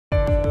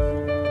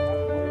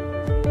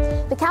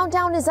The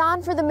countdown is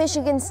on for the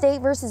Michigan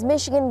State versus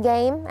Michigan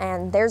game,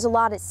 and there's a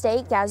lot at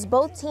stake as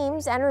both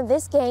teams enter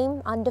this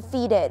game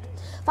undefeated.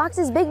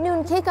 Fox's Big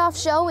Noon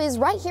Kickoff Show is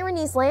right here in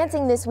East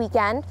Lansing this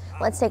weekend.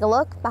 Let's take a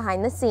look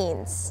behind the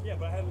scenes.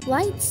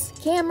 Lights,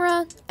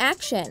 camera,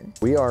 action.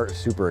 We are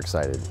super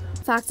excited.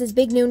 Fox's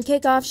Big Noon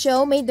Kickoff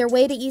Show made their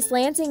way to East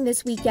Lansing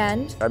this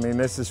weekend. I mean,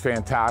 this is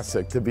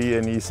fantastic to be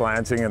in East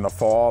Lansing in the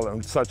fall,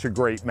 and such a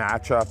great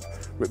matchup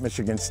with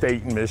Michigan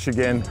State and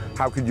Michigan.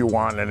 How could you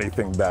want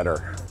anything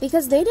better?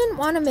 Because they didn't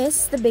want to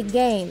miss the big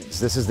games.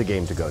 This is the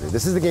game to go to.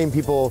 This is the game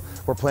people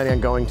were planning on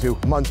going to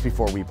months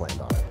before we planned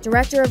on it.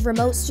 Director of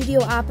Remote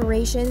Studio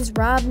Operations,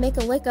 Rob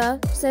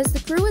Michalika, says the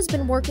crew has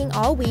been working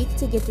all week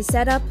to get the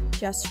setup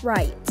just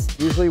right.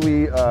 Usually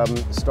we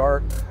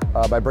start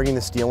by bringing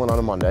the steel in on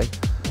a Monday.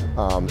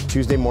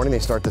 Tuesday morning they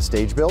start the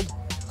stage build.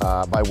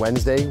 By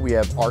Wednesday we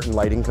have art and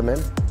lighting come in,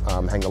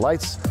 hang the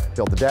lights,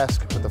 build the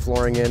desk, put the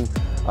flooring in.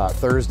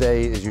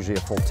 Thursday is usually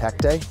a full tech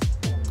day.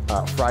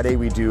 Friday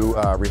we do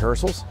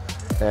rehearsals,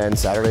 and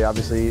Saturday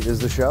obviously is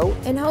the show.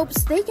 In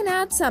hopes they can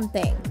add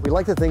something. We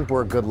like to think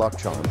we're a good luck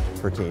charm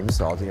for teams,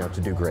 so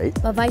to do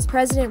great. But Vice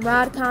President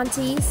Rod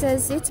Conti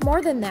says it's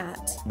more than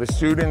that. The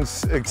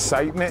students'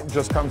 excitement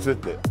just comes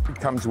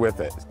with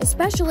it.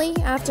 Especially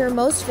after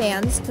most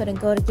fans couldn't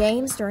go to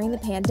games during the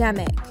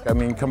pandemic. I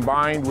mean,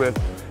 combined with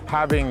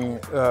having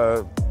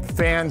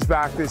fans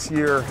back this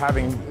year,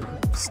 having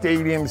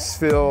stadiums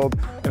filled,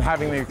 and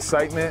having the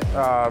excitement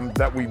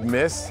that we've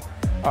missed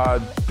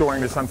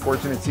during this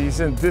unfortunate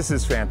season, this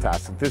is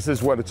fantastic. This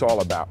is what it's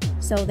all about.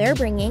 So they're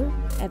bringing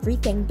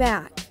everything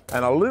back.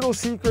 And a little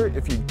secret,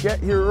 if you get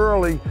here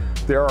early,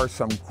 there are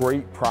some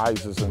great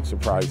prizes and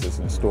surprises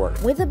in store.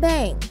 With a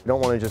bang. We don't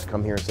want to just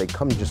come here and say,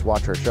 come just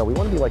watch our show. We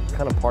want to be like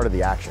kind of part of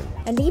the action.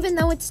 And even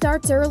though it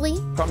starts early,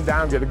 come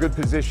down, get a good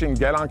position,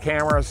 get on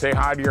camera, say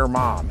hi to your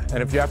mom.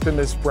 And if you have to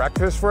miss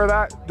breakfast for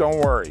that, don't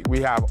worry.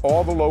 We have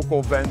all the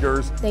local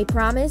vendors. They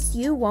promise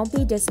you won't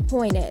be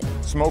disappointed.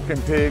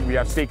 Smoking Pig, we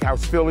have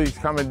Steakhouse Phillies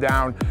coming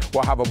down.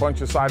 We'll have a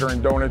bunch of cider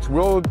and donuts.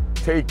 We'll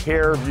take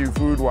care of you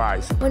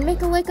food-wise. When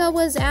Michalika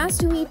was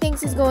asked who he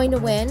thinks is going to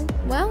win,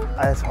 well,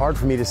 it's hard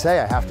for me to say.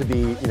 I have to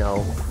be,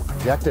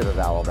 objective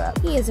about all that.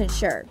 He isn't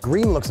sure.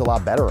 Green looks a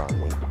lot better on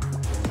me.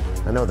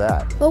 I know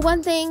that. But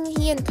one thing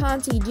he and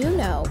Conti do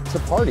know. It's a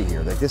party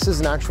here. This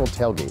is an actual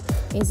tailgate.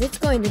 Is it's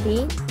going to be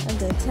a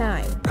good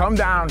time. Come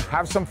down,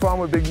 have some fun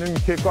with Big Noon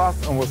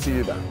Kickoff, and we'll see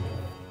you then.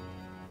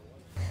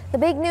 The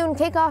Big Noon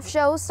Kickoff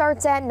Show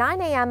starts at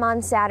 9 a.m.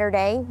 on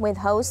Saturday with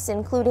hosts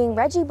including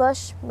Reggie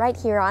Bush right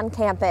here on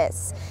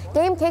campus.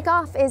 Game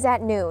kickoff is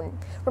at noon.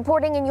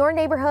 Reporting in your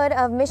neighborhood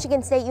of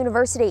Michigan State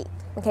University,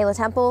 Michaela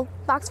Temple,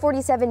 Fox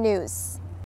 47 News.